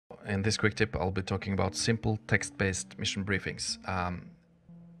In this quick tip, I'll be talking about simple text-based mission briefings.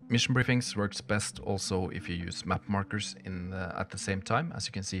 Mission briefings works best also if you use map markers at the same time. As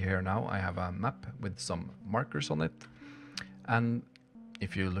you can see here now, I have a map with some markers on it. And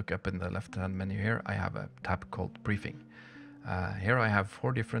if you look up in the left-hand menu here, I have a tab called Briefing. Here I have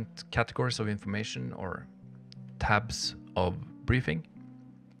 4 different categories of information or tabs of briefing.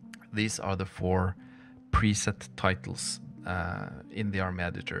 These are the 4 preset titles in the Arma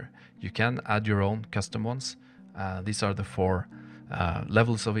editor. You can add your own custom ones. These are the 4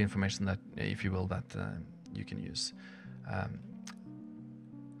 levels of information that, if you will, that you can use.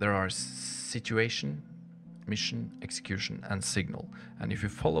 There are situation, mission, execution, and signal. And if you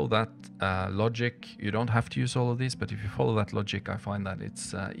follow that logic, you don't have to use all of these, but if you follow that logic, I find that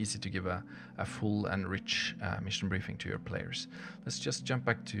it's easy to give a full and rich mission briefing to your players. Let's just jump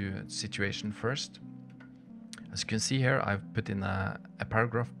back to situation first. As you can see here, I've put in a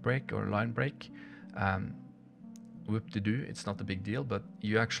paragraph break or line break. Whoop-de-doo, it's not a big deal, but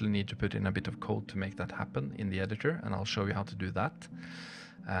you actually need to put in a bit of code to make that happen in the editor, and I'll show you how to do that.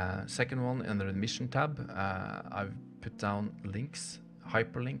 Second one, under the mission tab, I've put down links,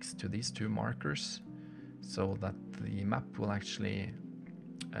 hyperlinks to these 2 markers so that the map will actually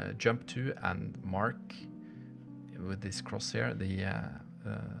jump to and mark with this crosshair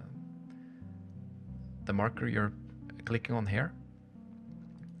the marker you're clicking on here.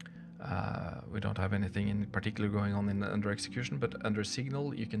 We don't have anything in particular going on under execution, but under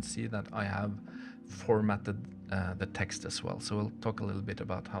signal you can see that I have formatted the text as well. So we'll talk a little bit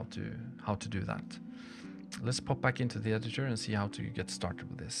about how to do that. Let's pop back into the editor and see how to get started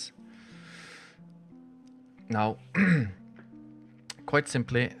with this. Now, quite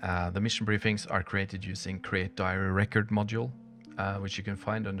simply, the mission briefings are created using Create Diary Record module, which you can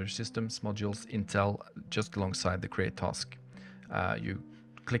find under Systems, Modules, Intel, just alongside the Create task. You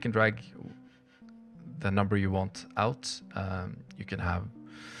click and drag the number you want out. You can have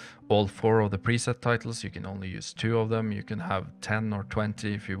all 4 of the preset titles. You can only use 2 of them. You can have 10 or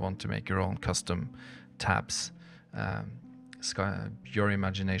 20 if you want to make your own custom tabs. Your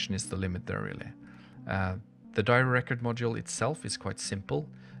imagination is the limit there, really. The diary record module itself is quite simple.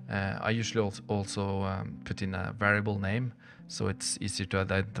 I usually also put in a variable name, so it's easier to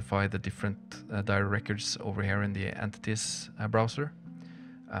identify the different diary records over here in the entities browser.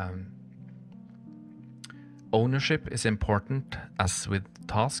 Ownership is important, as with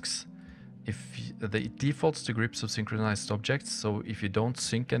tasks. It defaults to groups of synchronized objects, so if you don't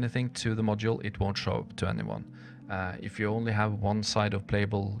sync anything to the module, it won't show up to anyone. If you only have one side of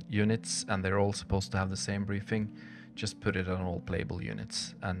playable units and they're all supposed to have the same briefing, just put it on all playable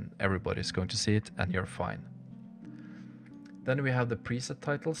units and everybody's going to see it and you're fine. Then we have the preset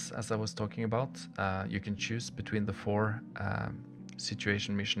titles, as I was talking about. You can choose between the 4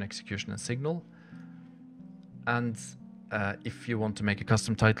 situation, mission, execution, and signal. And if you want to make a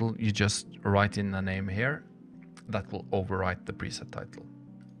custom title, you just write in a name here that will overwrite the preset title.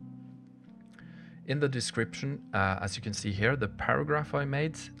 In the description, as you can see here, the paragraph I've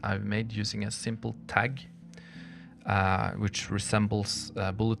made using a simple tag, which resembles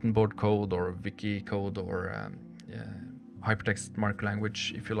bulletin board code or wiki code or hypertext markup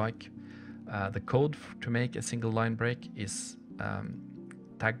language, if you like. The code to make a single line break is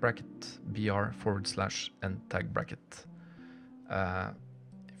tag bracket br/end tag bracket.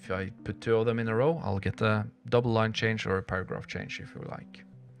 If I put 2 of them in a row, I'll get a double line change or a paragraph change, if you like.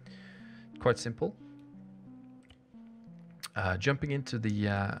 Quite simple. Jumping into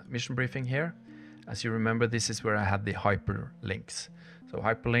the mission briefing here. As you remember, this is where I had the hyperlinks. So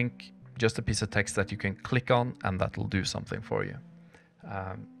hyperlink, just a piece of text that you can click on and that will do something for you.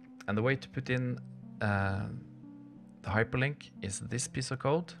 And the way to put in the hyperlink is this piece of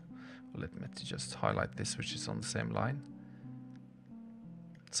code. Let me just highlight this, which is on the same line.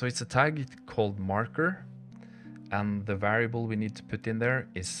 So it's a tag called marker, and the variable we need to put in there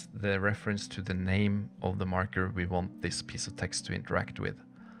is the reference to the name of the marker we want this piece of text to interact with.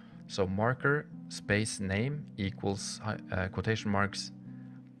 So marker space name equals quotation marks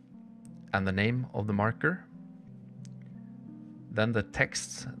and the name of the marker. Then the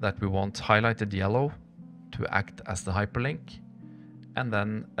text that we want highlighted yellow to act as the hyperlink, and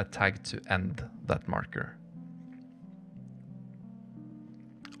then a tag to end that marker,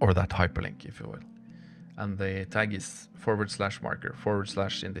 or that hyperlink, if you will. And the tag is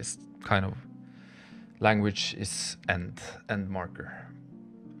 /marker. / in this kind of language is end marker.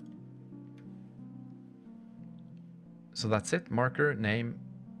 So that's it. Marker, name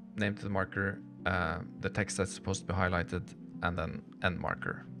to the marker, the text that's supposed to be highlighted, and then end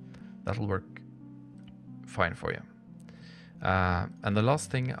marker. That'll work fine for you. And the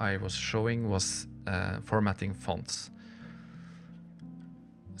last thing I was showing was formatting fonts.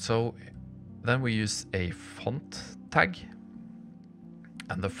 So then we use a font tag,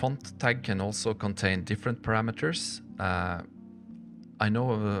 and the font tag can also contain different parameters. I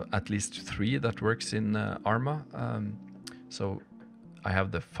know of at least 3 that works in Arma. So I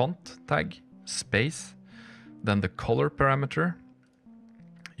have the font tag, space, then the color parameter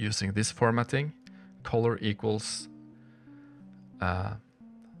using this formatting, color equals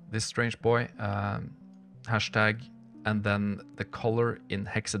this strange boy, hashtag, and then the color in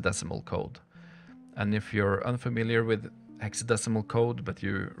hexadecimal code. And if you're unfamiliar with hexadecimal code, but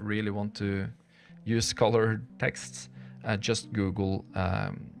you really want to use colored texts, just Google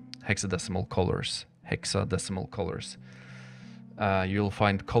hexadecimal colors. You'll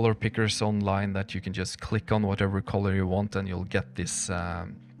find color pickers online that you can just click on whatever color you want, and you'll get this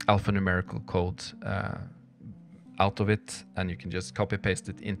alphanumerical code out of it, and you can just copy paste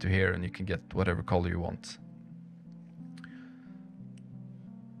it into here and you can get whatever color you want.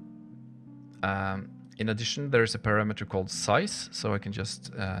 In addition, there's a parameter called size, so I can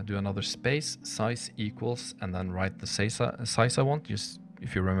just do another space, size equals, and then write the size I want.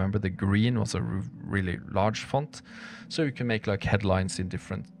 If you remember, the green was a really large font, so you can make like headlines in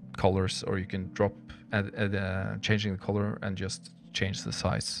different colors, or you can drop changing the color and just change the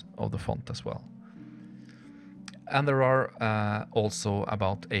size of the font as well. And there are also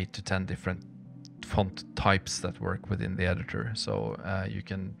about 8 to 10 different font types that work within the editor. So you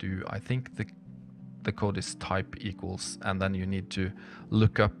can do, I think the code is type equals, and then you need to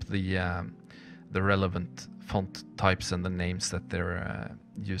look up the relevant font types and the names that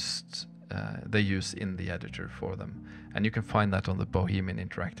they use in the editor for them. And you can find that on the Bohemian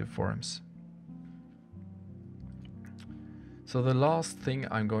Interactive forums. So the last thing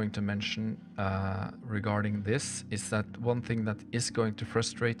I'm going to mention regarding this is that one thing that is going to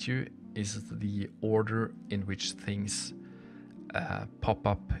frustrate you is the order in which things pop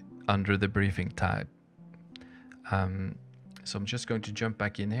up under the briefing tab. So I'm just going to jump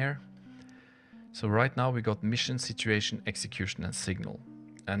back in here. So right now we got mission, situation, execution, and signal.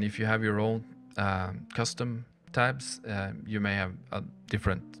 And if you have your own custom tabs, you may have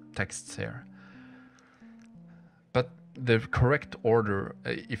different texts here. But the correct order,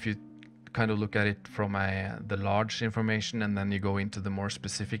 if you kind of look at it from the large information and then you go into the more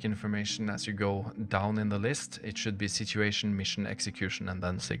specific information as you go down in the list, it should be situation, mission, execution, and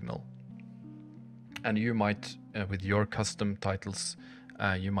then signal. And you might, with your custom titles,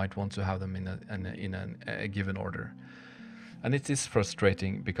 you might want to have them in a given order. And it is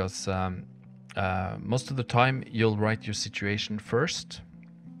frustrating because most of the time you'll write your situation first.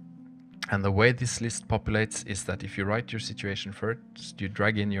 And the way this list populates is that if you write your situation first, you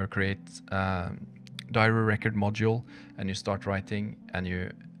drag in your create diary record module and you start writing and you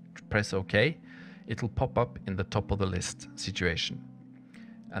press OK, it'll pop up in the top of the list, situation.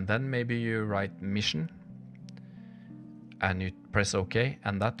 And then maybe you write mission and you press OK,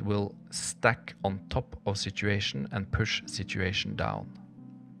 and that will stack on top of situation and push situation down.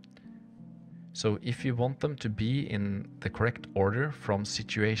 So if you want them to be in the correct order from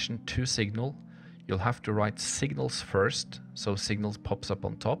situation to signal, you'll have to write signals first, so signals pops up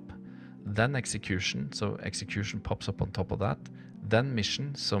on top, then execution, so execution pops up on top of that, then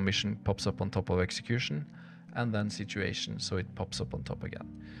mission, so mission pops up on top of execution, and then situation, so it pops up on top again.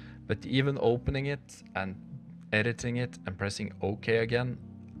 But even opening it and editing it and pressing OK again,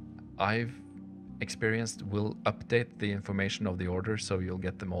 I've experienced will update the information of the order, so you'll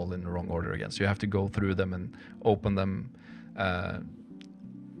get them all in the wrong order again. So you have to go through them and open them,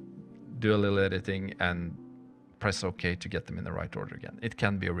 do a little editing and press OK to get them in the right order again. It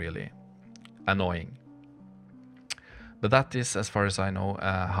can be really annoying. But that is, as far as I know,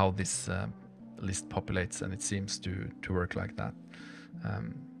 how this list populates, and it seems to work like that.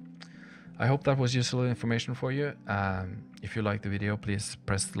 I hope that was useful information for you. If you like the video, please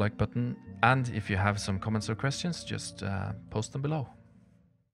press the like button. And if you have some comments or questions, just post them below.